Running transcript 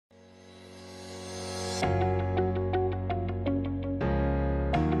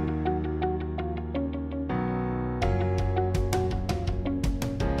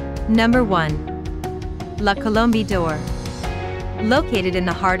Number 1. La Colombe d'Or. Located in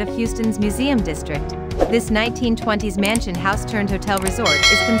the heart of Houston's Museum District, this 1920s mansion house turned hotel resort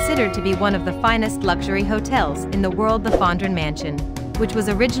is considered to be one of the finest luxury hotels in the world. The Fondren Mansion, which was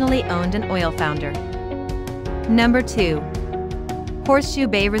originally owned an oil founder. Number 2. Horseshoe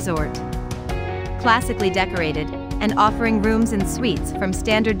Bay Resort. Classically decorated, and offering rooms and suites from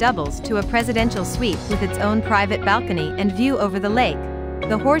standard doubles to a presidential suite with its own private balcony and view over the lake,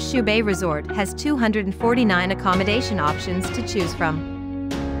 the Horseshoe Bay Resort has 249 accommodation options to choose from.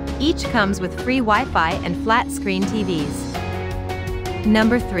 Each comes with free Wi-Fi and flat-screen TVs.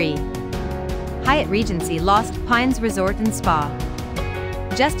 Number 3. Hyatt Regency Lost Pines Resort and Spa.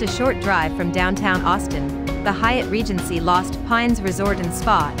 Just a short drive from downtown Austin, the Hyatt Regency Lost Pines Resort and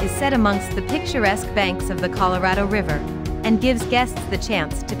Spa is set amongst the picturesque banks of the Colorado River and gives guests the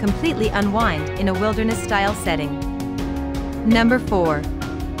chance to completely unwind in a wilderness-style setting. Number 4.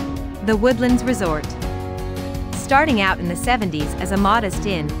 The Woodlands Resort. Starting out in the 70s as a modest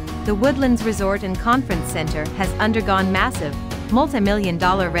inn, the Woodlands Resort and Conference Center has undergone massive,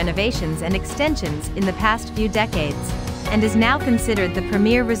 multi-million-dollar renovations and extensions in the past few decades, and is now considered the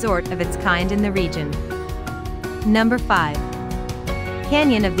premier resort of its kind in the region. Number 5.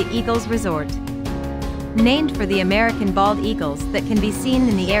 Canyon of the Eagles Resort. Named for the American bald eagles that can be seen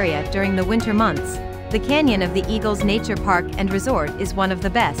in the area during the winter months, the Canyon of the Eagles Nature Park and Resort is one of the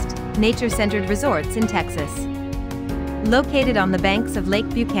best, nature-centered resorts in Texas. Located on the banks of Lake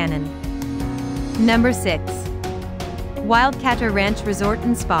Buchanan. Number 6. Wildcatter Ranch Resort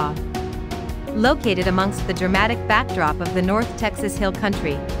and Spa. Located amongst the dramatic backdrop of the North Texas Hill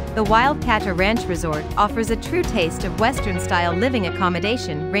Country, the Wildcatter Ranch Resort offers a true taste of Western-style living.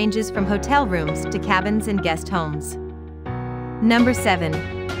 Accommodation ranges from hotel rooms to cabins and guest homes. Number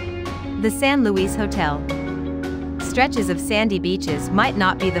 7. The San Luis Hotel. Stretches of sandy beaches might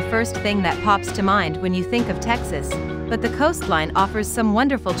not be the first thing that pops to mind when you think of Texas, but the coastline offers some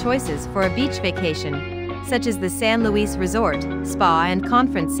wonderful choices for a beach vacation, such as the San Luis Resort, Spa and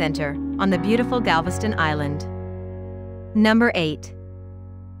Conference Center on the beautiful Galveston Island. Number 8.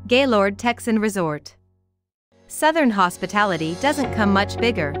 Gaylord Texan Resort. Southern hospitality doesn't come much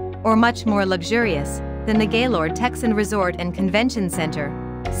bigger or much more luxurious than the Gaylord Texan Resort and Convention Center,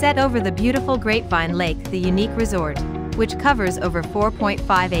 set over the beautiful Grapevine Lake. The unique resort, which covers over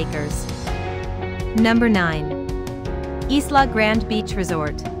 4.5 acres. Number 9. Isla Grande Beach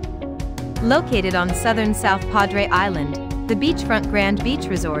Resort. Located on southern South Padre Island, the beachfront Grand Beach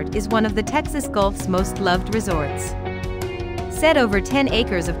Resort is one of the Texas Gulf's most loved resorts. Set over 10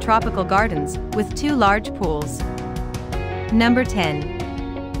 acres of tropical gardens with 2 large pools. Number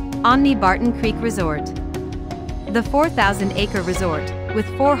 10. Omni Barton Creek Resort. The 4,000-acre resort, with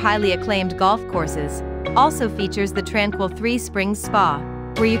 4 highly acclaimed golf courses, also features the tranquil 3 Springs Spa,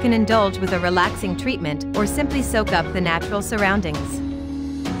 where you can indulge with a relaxing treatment or simply soak up the natural surroundings.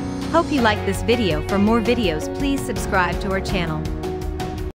 Hope you liked this video. For more videos, please subscribe to our channel.